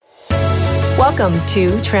Welcome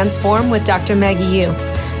to Transform with Dr. Maggie Yu,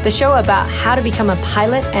 the show about how to become a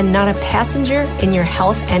pilot and not a passenger in your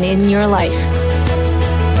health and in your life.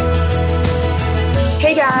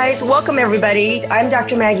 Hey guys, welcome everybody. I'm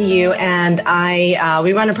Dr. Maggie Yu, and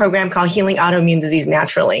we run a program called Healing Autoimmune Disease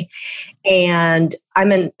Naturally. And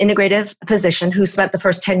I'm an integrative physician who spent the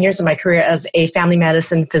first 10 years of my career as a family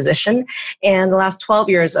medicine physician, and the last 12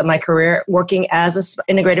 years of my career working as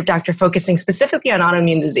an integrative doctor focusing specifically on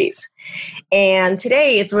autoimmune disease. And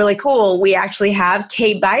today it's really cool. We actually have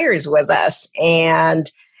Kate Byers with us.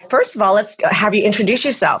 And first of all, let's have you introduce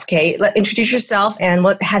yourself, Kate. Introduce yourself and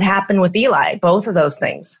what had happened with Eli, both of those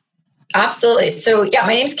things. Absolutely. So yeah,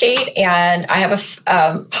 my name's Kate, and I have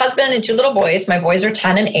a husband and two little boys. My boys are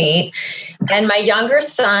 10 and 8. And my younger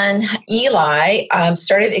son, Eli,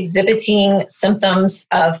 started exhibiting symptoms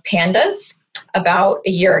of PANDAS about a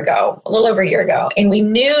little over a year ago. And we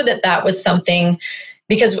knew that that was something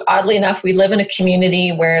because oddly enough, we live in a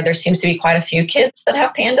community where there seems to be quite a few kids that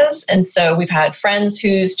have PANDAS. And so we've had friends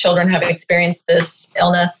whose children have experienced this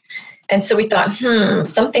illness. And so we thought,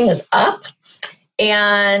 something is up.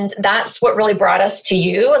 And that's what really brought us to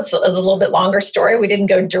you. It's a little bit longer story. We didn't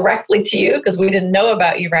go directly to you because we didn't know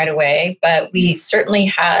about you right away, but we certainly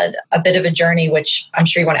had a bit of a journey, which I'm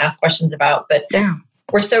sure you want to ask questions about. But yeah,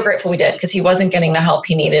 we're so grateful we did because he wasn't getting the help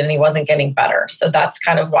he needed and he wasn't getting better. So that's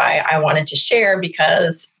kind of why I wanted to share,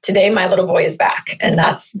 because today my little boy is back, and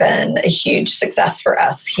that's been a huge success for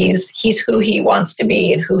us. He's who he wants to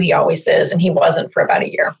be and who he always is, and he wasn't for about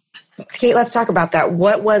a year. Kate, let's talk about that.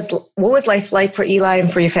 What was life like for Eli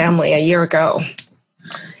and for your family a year ago?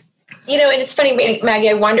 You know, and it's funny, Maggie,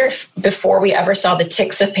 I wonder if before we ever saw the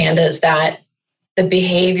tics of PANDAS that the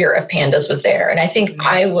behavior of PANDAS was there. And I think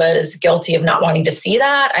I was guilty of not wanting to see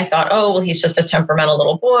that. I thought, oh, well, he's just a temperamental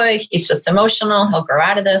little boy. He's just emotional. He'll grow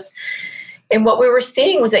out of this. And what we were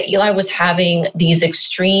seeing was that Eli was having these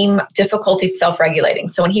extreme difficulties self-regulating.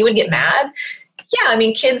 So when he would get mad,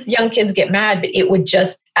 young kids get mad, but it would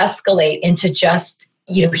just escalate into just,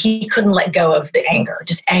 he couldn't let go of the anger,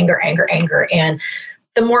 just anger. And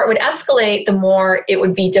the more it would escalate, the more it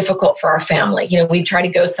would be difficult for our family. We'd try to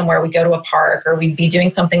go somewhere, we'd go to a park, or we'd be doing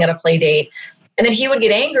something at a play date. And then he would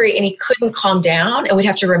get angry and he couldn't calm down, and we'd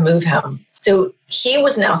have to remove him. So he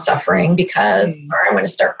was now suffering because, I'm going to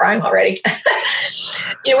start crying already.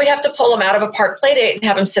 We'd have to pull him out of a park play date and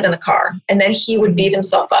have him sit in the car. And then he would beat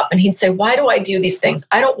himself up and he'd say, why do I do these things?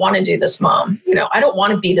 I don't want to do this, Mom. I don't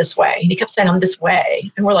want to be this way. And he kept saying, I'm this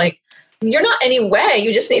way. And we're like, you're not any way.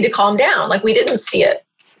 You just need to calm down. Like, we didn't see it.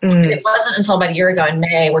 And it wasn't until about a year ago in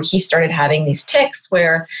May where he started having these tics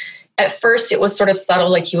where at first it was sort of subtle.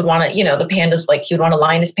 Like he would want to, the PANDAS, like he would want to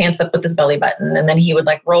line his pants up with his belly button. And then he would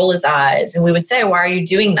like roll his eyes. And we would say, why are you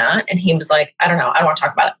doing that? And he was like, I don't know. I don't want to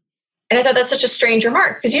talk about it. And I thought that's such a strange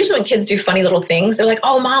remark, because usually when kids do funny little things, they're like,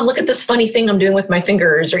 oh, Mom, look at this funny thing I'm doing with my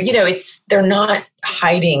fingers. Or, they're not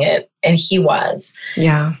hiding it. And he was.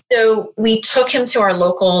 Yeah. So we took him to our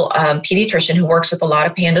local pediatrician who works with a lot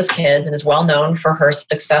of PANDAS kids and is well known for her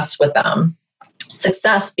success with them.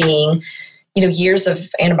 Success being, years of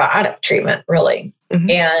antibiotic treatment, really. Mm-hmm.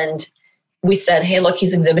 And we said, hey, look,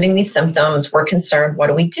 he's exhibiting these symptoms. We're concerned. What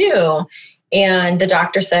do we do? And the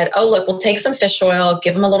doctor said, oh, look, we'll take some fish oil,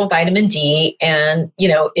 give him a little vitamin D. And,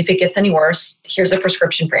 if it gets any worse, here's a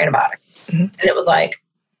prescription for antibiotics. Mm-hmm. And it was like,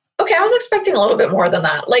 okay, I was expecting a little bit more than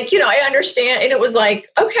that. Like, I understand. And it was like,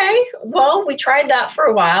 okay, well, we tried that for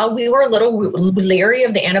a while. We were a little leery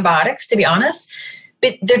of the antibiotics, to be honest.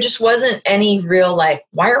 But there just wasn't any real, like,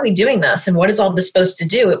 why are we doing this? And what is all this supposed to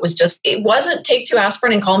do? It wasn't take 2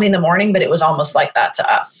 aspirin and call me in the morning, but it was almost like that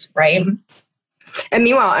to us, right? Mm-hmm. And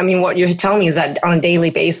meanwhile, what you're telling me is that on a daily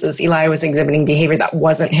basis, Eli was exhibiting behavior that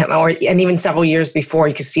wasn't him, and even several years before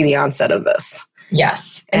you could see the onset of this.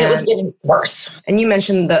 Yes. And it was getting worse. And you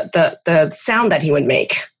mentioned the sound that he would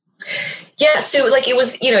make. Yeah. So like it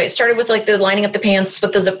was, it started with like the lining up the pants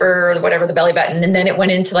with the zipper or whatever, the belly button. And then it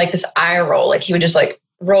went into like this eye roll. Like he would just like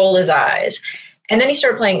roll his eyes. And then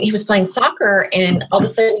he was playing soccer, and all of a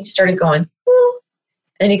sudden he started going, woo.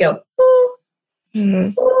 And he'd go,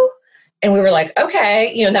 woo, woo. And we were like,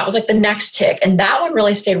 okay, that was like the next tick. And that one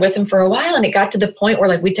really stayed with him for a while. And it got to the point where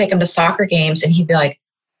like we'd take him to soccer games and he'd be like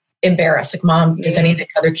embarrassed, like, Mom, does any of the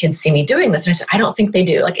other kids see me doing this? And I said, I don't think they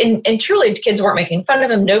do. Like, and truly kids weren't making fun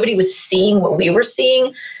of him. Nobody was seeing what we were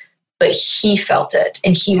seeing, but he felt it.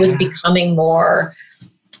 And he was becoming more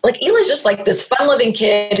like, Eli's just like this fun loving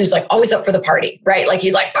kid who's like always up for the party, right? Like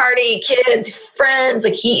he's like party, kids, friends.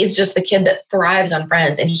 Like he is just the kid that thrives on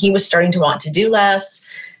friends. And he was starting to want to do less.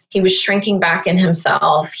 He was shrinking back in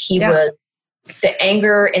himself. He was the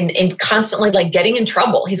anger and constantly like getting in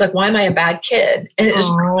trouble. He's like, why am I a bad kid? And it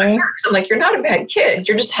just works. I'm like, you're not a bad kid.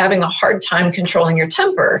 You're just having a hard time controlling your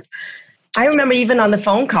temper. I remember even on the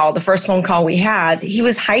phone call, the first phone call we had, he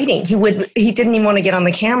was hiding. He didn't even want to get on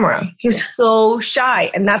the camera. He was so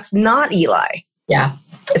shy. And that's not Eli. Yeah,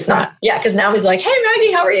 it's not. Yeah, because now he's like, hey,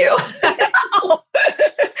 Maggie, how are you?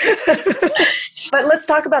 But let's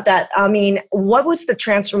talk about that. I mean, what was the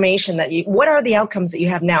transformation what are the outcomes that you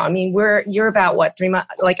have now? I mean, you're about what, 3 months,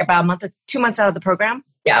 like about a month or 2 months out of the program?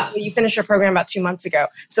 Yeah. You finished your program about 2 months ago.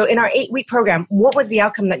 So in our 8-week program, what was the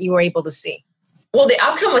outcome that you were able to see? Well, the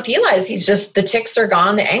outcome with Eli is he's just, the tics are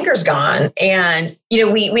gone, the anger's gone. And, you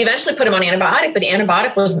know, we eventually put him on antibiotic, but the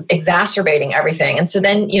antibiotic was exacerbating everything. And so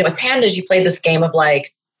then, you know, with PANDAS, you play this game of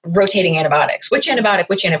like rotating antibiotics, which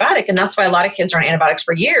antibiotic. And that's why a lot of kids are on antibiotics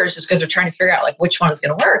for years, just because they're trying to figure out like which one is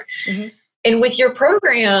going to work. Mm-hmm. And with your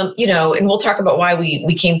program, you know, and we'll talk about why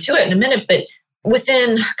we came to it in a minute, but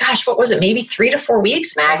within, gosh, what was it? Maybe 3 to 4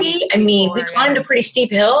 weeks, Maggie? I mean, we climbed a pretty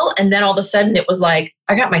steep hill. And then all of a sudden it was like,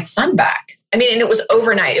 I got my son back. I mean, and it was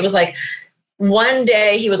overnight. It was like one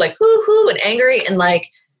day he was like, hoo, and angry. And like,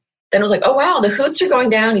 then it was like, oh, wow, the hoots are going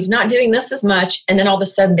down. He's not doing this as much. And then all of a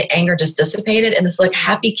sudden the anger just dissipated. And this like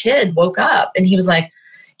happy kid woke up and he was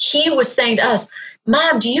saying to us,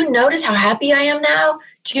 Mom, do you notice how happy I am now?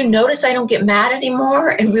 Do you notice I don't get mad anymore?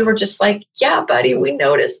 And we were just like, yeah, buddy, we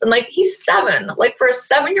noticed. And like, he's 7. Like for a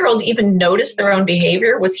 7-year-old to even notice their own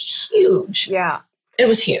behavior was huge. Yeah. It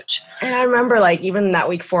was huge. And I remember like even that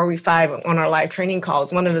week 4, week 5 on our live training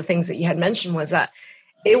calls, one of the things that you had mentioned was that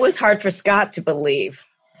it was hard for Scott to believe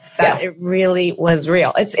that it really was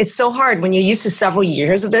real. It's so hard when you're used to several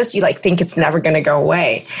years of this, you like think it's never going to go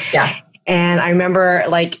away. Yeah. And I remember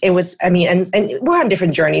like it was, I mean, and we're on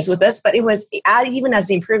different journeys with this, but it was, even as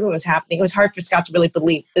the improvement was happening, it was hard for Scott to really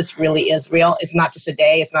believe this really is real. It's not just a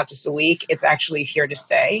day. It's not just a week. It's actually here to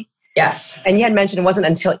stay. Yes. And you had mentioned it wasn't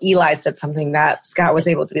until Eli said something that Scott was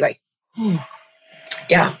able to be like,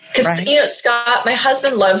 yeah. Because, you know, Scott, my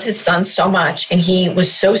husband loves his son so much. And he was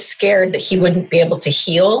so scared that he wouldn't be able to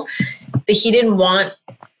heal that he didn't want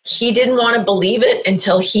to believe it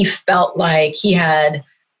until he felt like he had,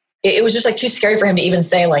 it was just like too scary for him to even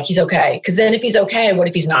say like, he's okay. Because then if he's okay, what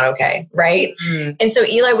if he's not okay? Right. Mm-hmm. And so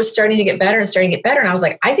Eli was starting to get better. And I was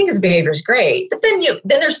like, I think his behavior is great. But then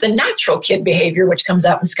there's the natural kid behavior, which comes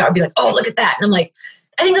up and Scott would be like, oh, look at that. And I'm like,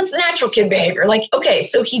 I think that's the natural kid behavior. Like, okay,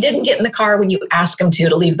 so he didn't get in the car when you asked him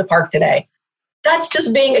to leave the park today. That's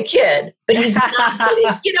just being a kid, but he's not,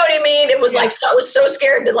 you know what I mean? It was like, Scott was so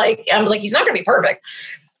scared to like, I was like, he's not going to be perfect.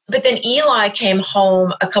 But then Eli came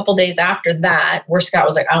home a couple days after that, where Scott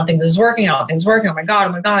was like, I don't think this is working. Oh my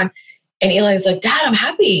God. And Eli was like, Dad, I'm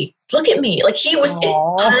happy. Look at me. Like he was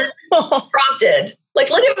unprompted. Like,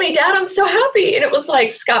 look at me, Dad, I'm so happy. And it was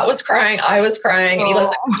like, Scott was crying. I was crying. And Eli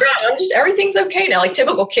was like, everything's okay now. Like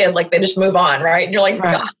typical kid, like they just move on. Right. And you're like,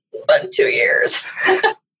 God, it's been 2 years.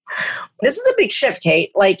 This is a big shift,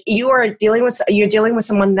 Kate. Like you're dealing with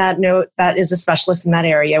someone that is a specialist in that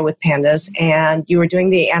area with PANDAS, and you were doing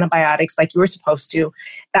the antibiotics like you were supposed to.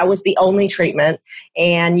 That was the only treatment,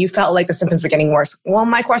 and you felt like the symptoms were getting worse. Well,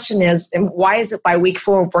 my question is, why is it by week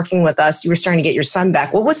 4 of working with us, you were starting to get your son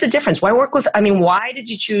back? What was the difference? Why did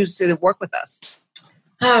you choose to work with us?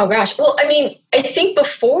 Oh gosh. Well, I mean, I think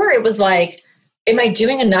before it was like, am I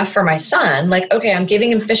doing enough for my son? Like, okay, I'm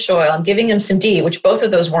giving him fish oil. I'm giving him some D, which both of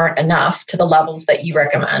those weren't enough to the levels that you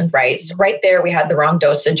recommend, right? So right there, we had the wrong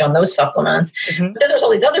dosage on those supplements. Mm-hmm. But then there's all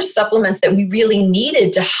these other supplements that we really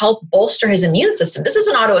needed to help bolster his immune system. This is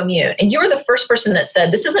an autoimmune. And you're the first person that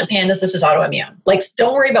said, this isn't PANDAS, this is autoimmune. Like,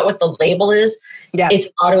 don't worry about what the label is. Yes. It's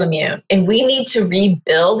autoimmune. And we need to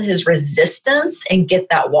rebuild his resistance and get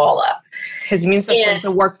that wall up. His immune system to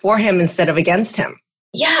work for him instead of against him.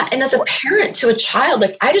 Yeah. And as a parent to a child,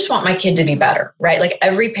 like I just want my kid to be better, right? Like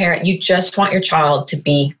every parent, you just want your child to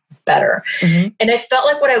be better. Mm-hmm. And I felt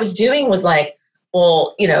like what I was doing was like,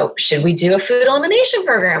 well, you know, should we do a food elimination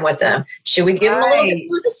program with them? Should we give them a little bit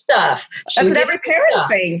of this stuff? That's what every parent's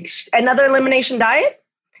saying. Another elimination diet?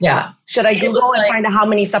 Yeah. Should I Google and find out how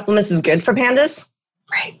many supplements is good for PANDAS?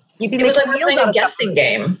 Right. It was like we're playing a guessing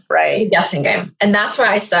game. Right. It's a guessing game. And that's why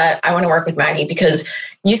I said, I want to work with Maggie, because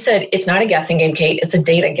you said it's not a guessing game, Kate, it's a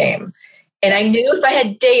data game. And I knew if I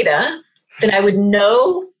had data, then I would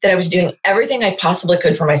know that I was doing everything I possibly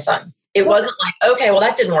could for my son. It wasn't like, okay, well,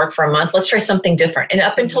 that didn't work for a month. Let's try something different. And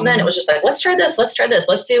up until then, it was just like, let's try this. Let's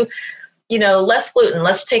do, less gluten.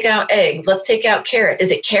 Let's take out eggs. Let's take out carrots.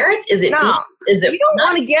 Is it carrots? Is it no. meat? Is it? You don't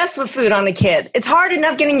want to guess with food on a kid. It's hard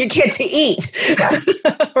enough getting your kid to eat,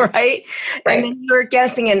 right? And then you're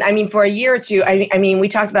guessing. And I mean, for a year or two, I mean, we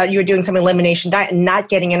talked about you were doing some elimination diet and not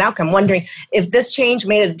getting an outcome, wondering if this change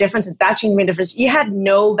made a difference, if that change made a difference. You had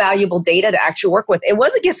no valuable data to actually work with. It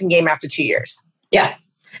was a guessing game after 2 years. Yeah.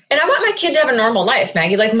 And I want my kid to have a normal life,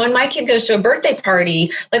 Maggie. Like when my kid goes to a birthday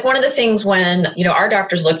party, like one of the things when, our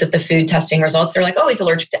doctors looked at the food testing results, they're like, oh, he's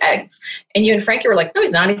allergic to eggs. And you and Frankie were like, no,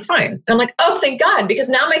 he's not. He's fine. And I'm like, oh, thank God, because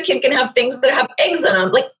now my kid can have things that have eggs in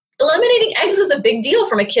them. Like eliminating eggs is a big deal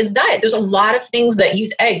from a kid's diet. There's a lot of things that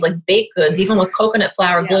use eggs, like baked goods, even with coconut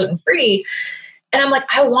flour, gluten-free. And I'm like,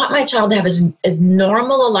 I want my child to have as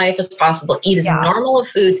normal a life as possible, eat as normal of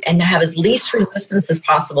foods, and to have as least resistance as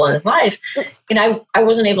possible in his life. And I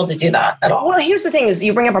wasn't able to do that at all. Well, here's the thing is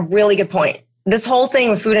you bring up a really good point. This whole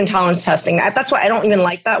thing with food intolerance testing, that's why I don't even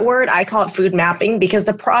like that word. I call it food mapping, because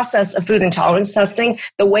the process of food intolerance testing,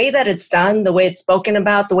 the way that it's done, the way it's spoken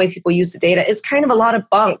about, the way people use the data is kind of a lot of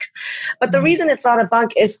bunk. But the reason it's not a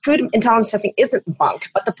bunk is food intolerance testing isn't bunk.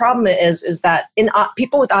 But the problem is that in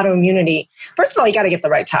people with autoimmunity, first of all, you got to get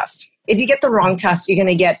the right test. If you get the wrong test, you're going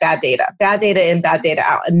to get bad data in, bad data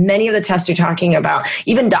out. And many of the tests you're talking about,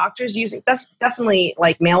 even doctors using, that's definitely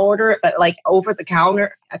like mail order, but like over the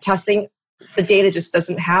counter testing, the data just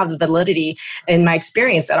doesn't have the validity in my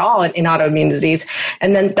experience at all in autoimmune disease.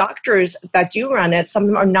 And then doctors that do run it, some of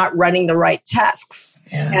them are not running the right tests.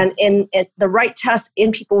 Yeah. And in the right test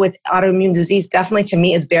in people with autoimmune disease definitely to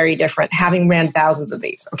me is very different, having ran thousands of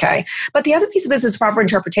these, okay? But the other piece of this is proper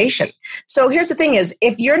interpretation. So here's the thing is,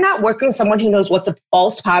 if you're not working with someone who knows what's a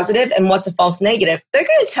false positive and what's a false negative, they're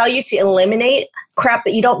going to tell you to eliminate crap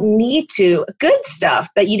that you don't need to, good stuff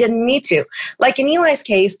that you didn't need to. Like in Eli's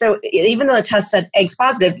case, though, even though the test said eggs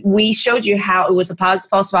positive, we showed you how it was a false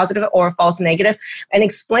positive or a false negative and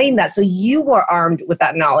explained that. So you were armed with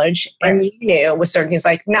that knowledge and you knew with certain things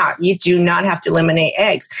like, nah, you do not have to eliminate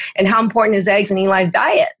eggs. And how important is eggs in Eli's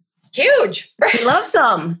diet? Huge. Right. He loves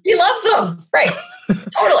them. He loves them. Right.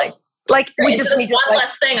 Totally. Like we just need one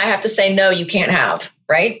less thing I have to say, no, you can't have.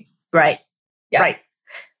 Right. Right. Yeah. Right.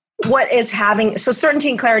 What is having, so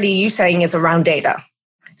certainty and clarity you saying is around data.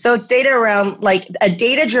 So it's data around like a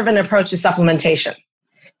data-driven approach to supplementation.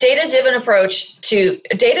 Data-driven approach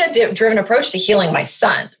to healing my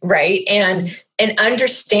son, right? And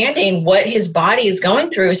understanding what his body is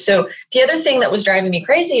going through. So the other thing that was driving me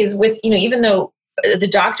crazy is with, even though the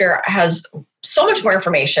doctor has so much more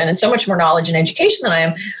information and so much more knowledge and education than I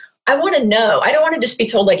am, I want to know. I don't want to just be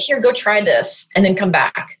told like, here, go try this and then come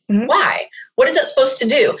back. Mm-hmm. Why? What is that supposed to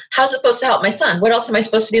do? How's it supposed to help my son? What else am I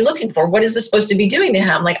supposed to be looking for? What is this supposed to be doing to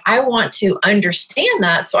him? Like, I want to understand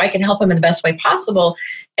that so I can help him in the best way possible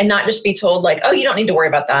and not just be told like, oh, you don't need to worry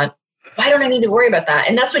about that. Why don't I need to worry about that?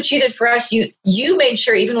 And that's what you did for us. You made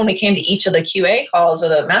sure even when we came to each of the QA calls or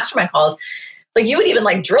the mastermind calls, like you would even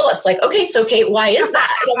like drill us like, okay, so Kate, why is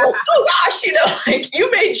that? And I'm like, oh gosh, like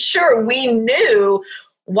you made sure we knew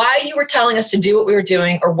why you were telling us to do what we were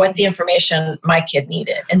doing or what the information my kid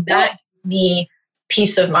needed. And that me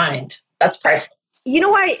peace of mind. That's priceless. You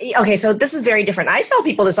know why? Okay, so this is very different. I tell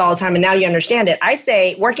people this all the time, and now you understand it. I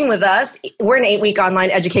say, working with us, we're an 8-week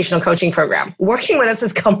online educational coaching program. Working with us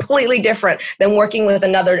is completely different than working with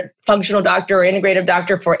another functional doctor or integrative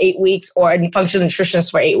doctor for 8 weeks or a functional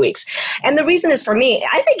nutritionist for 8 weeks. And the reason is for me,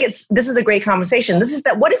 I think this is a great conversation. This is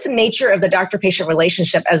that what is the nature of the doctor-patient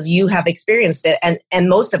relationship as you have experienced it, and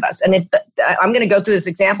most of us. And if I'm going to go through this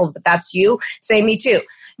example, but that's you, say me too.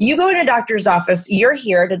 You go in a doctor's office, you're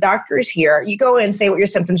here, the doctor is here, you go in and say what your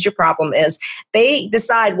symptoms, your problem is. They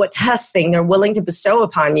decide what testing they're willing to bestow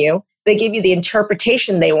upon you. They give you the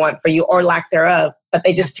interpretation they want for you or lack thereof, but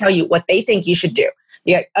they just tell you what they think you should do.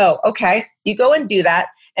 You're like, oh, okay. You go and do that.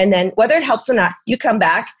 And then whether it helps or not, you come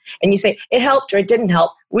back and you say, it helped or it didn't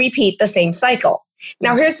help. Repeat the same cycle.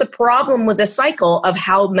 Now, here's the problem with the cycle of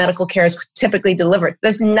how medical care is typically delivered.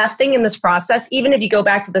 There's nothing in this process, even if you go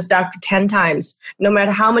back to this doctor 10 times, no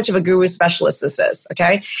matter how much of a guru specialist this is,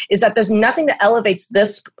 okay, is that there's nothing that elevates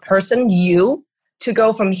this person, you, to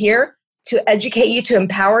go from here to educate you, to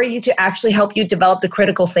empower you, to actually help you develop the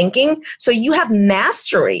critical thinking. So you have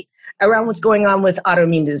mastery around what's going on with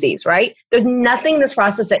autoimmune disease, right? There's nothing in this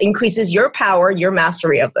process that increases your power, your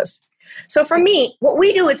mastery of this. So for me, what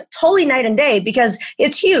we do is totally night and day because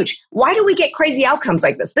it's huge. Why do we get crazy outcomes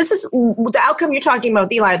like this? This is the outcome you're talking about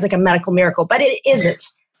with Eli. It's like a medical miracle, but it isn't.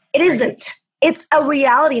 It isn't. It's a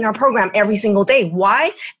reality in our program every single day.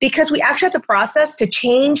 Why? Because we actually have the process to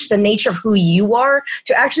change the nature of who you are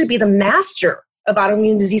to actually be the master of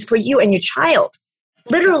autoimmune disease for you and your child.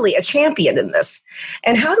 literally a champion in this.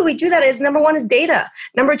 And how do we do that? Is number one is data.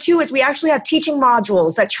 Number two is we actually have teaching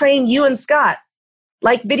modules that train you and Scott,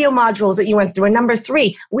 like video modules that you went through. And number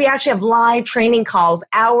three, we actually have live training calls,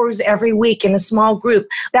 hours every week in a small group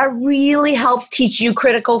that really helps teach you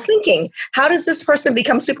critical thinking. How does this person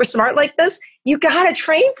become super smart like this? You got to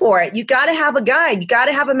train for it. You got to have a guide. You got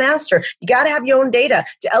to have a master. You got to have your own data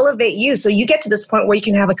to elevate you. So you get to this point where you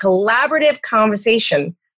can have a collaborative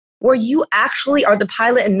conversation where you actually are the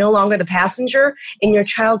pilot and no longer the passenger in your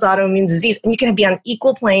child's autoimmune disease. And you can be on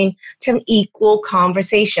equal plane to an equal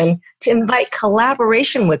conversation to invite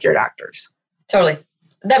collaboration with your doctors. Totally.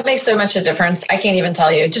 That makes so much a difference. I can't even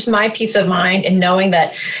tell you. Just my peace of mind and knowing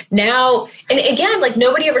that now, and again, like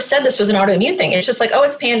nobody ever said this was an autoimmune thing. It's just like, oh,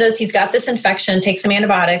 it's PANDAS. He's got this infection. Take some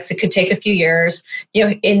antibiotics. It could take a few years,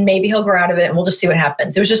 and maybe he'll grow out of it and we'll just see what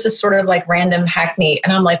happens. It was just this sort of like random hackney.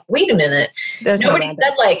 And I'm like, wait a minute. Nobody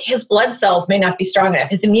said like his blood cells may not be strong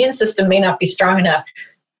enough. His immune system may not be strong enough.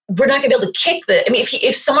 We're not going to be able to kick the, I mean,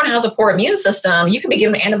 if someone has a poor immune system, you can be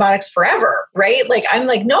given antibiotics forever, right? Like, I'm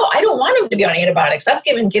like, no, I don't want him to be on antibiotics. That's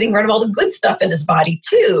getting rid of all the good stuff in his body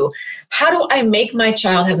too. How do I make my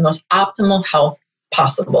child have the most optimal health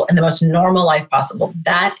possible and the most normal life possible?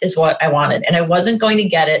 That is what I wanted. And I wasn't going to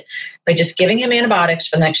get it by just giving him antibiotics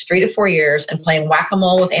for the next 3 to 4 years and playing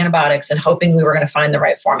whack-a-mole with antibiotics and hoping we were going to find the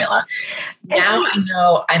right formula. Now I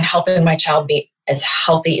know I'm helping my child be as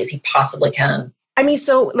healthy as he possibly can. I mean,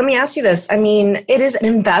 so let me ask you this. I mean, it is an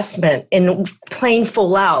investment in playing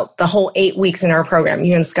full out the whole 8 weeks in our program.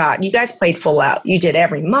 You and Scott, you guys played full out. You did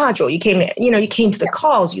every module. You came to the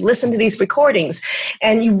calls, you listened to these recordings,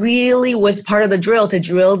 and you really was part of the drill to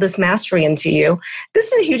drill this mastery into you.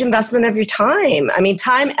 This is a huge investment of your time. I mean,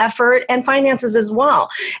 time, effort, and finances as well.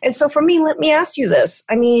 And so for me, let me ask you this.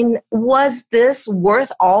 I mean, was this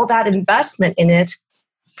worth all that investment in it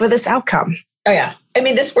for this outcome? Oh, yeah. I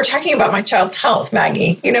mean, we're talking about my child's health,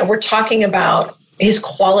 Maggie. We're talking about his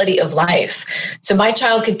quality of life. So my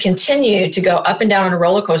child could continue to go up and down on a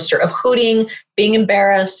roller coaster of hooting, being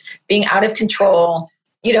embarrassed, being out of control,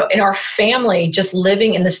 in our family, just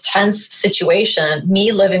living in this tense situation,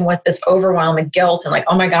 me living with this overwhelming guilt and like,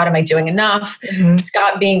 oh my God, am I doing enough? Mm-hmm.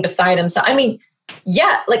 Scott being beside himself. I mean,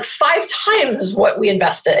 yeah, like 5 times what we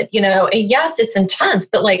invested, and yes, it's intense,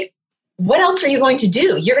 but like, what else are you going to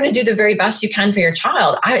do? You're going to do the very best you can for your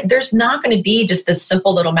child. There's not going to be just this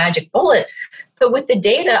simple little magic bullet. But with the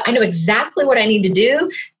data, I know exactly what I need to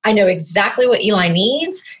do. I know exactly what Eli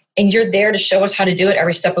needs. And you're there to show us how to do it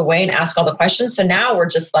every step of the way and ask all the questions. So now we're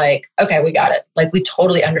just like, okay, we got it. Like we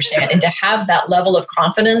totally understand. And to have that level of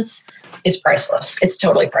confidence is priceless. It's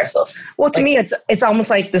totally priceless. Well, to me, it's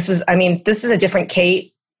almost like this is a different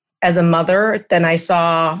Kate as a mother than I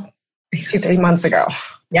saw 2-3 months ago.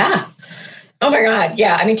 Yeah. Oh my God.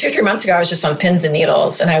 Yeah. I mean, 2-3 months ago, I was just on pins and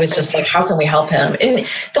needles and I was just like, how can we help him? And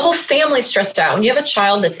the whole family's stressed out. When you have a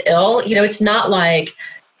child that's ill, it's not like,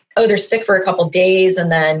 oh, they're sick for a couple of days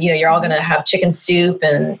and then, you're all going to have chicken soup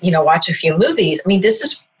and, watch a few movies. I mean, this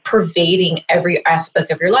is pervading every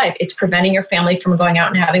aspect of your life. It's preventing your family from going out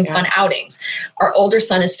and having fun outings. Our older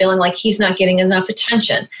son is feeling like he's not getting enough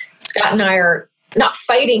attention. Scott and I are not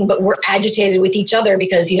fighting, but we're agitated with each other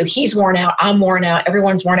because, he's worn out, I'm worn out,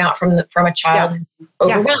 everyone's worn out from a child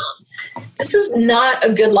overwhelmed. This is not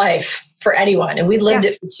a good life for anyone. And we lived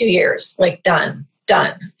it for 2 years, like done.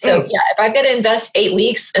 So if I've got to invest 8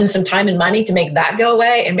 weeks and some time and money to make that go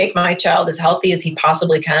away and make my child as healthy as he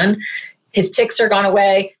possibly can, his tics are gone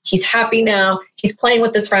away. He's happy now. He's playing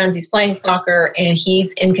with his friends. He's playing soccer and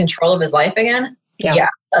he's in control of his life again. Yeah,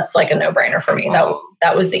 that's like a no-brainer for me.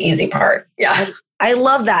 That was the easy part. Yeah. I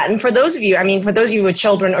love that. And for those of you with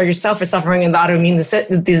children or yourself are suffering with autoimmune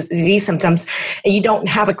disease symptoms and you don't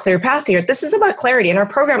have a clear path here, this is about clarity. And our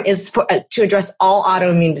program is to address all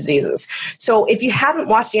autoimmune diseases. So if you haven't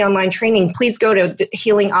watched the online training, please go to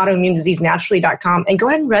healingautoimmunediseasenaturally.com and go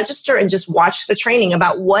ahead and register and just watch the training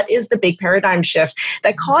about what is the big paradigm shift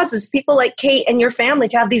that causes people like Kate and your family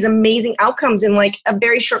to have these amazing outcomes in like a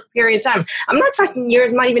very short period of time. I'm not talking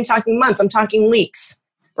years, I'm not even talking months, I'm talking weeks,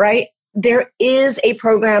 right? There is a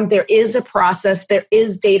program, there is a process, there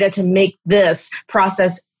is data to make this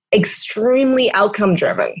process extremely outcome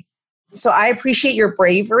driven. So I appreciate your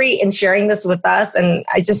bravery in sharing this with us. And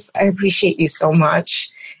I appreciate you so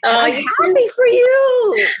much. I'm happy for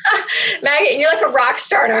you. Maggie, you're like a rock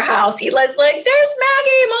star in our house. Eli's like, there's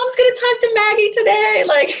Maggie. Mom's going to talk to Maggie today.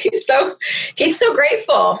 Like he's so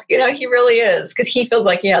grateful. He really is because he feels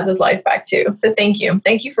like he has his life back too. So thank you.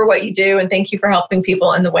 Thank you for what you do. And thank you for helping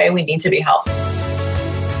people in the way we need to be helped.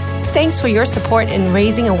 Thanks for your support in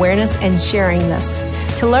raising awareness and sharing this.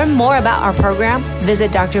 To learn more about our program,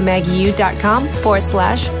 visit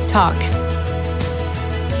drmaggieu.com/talk.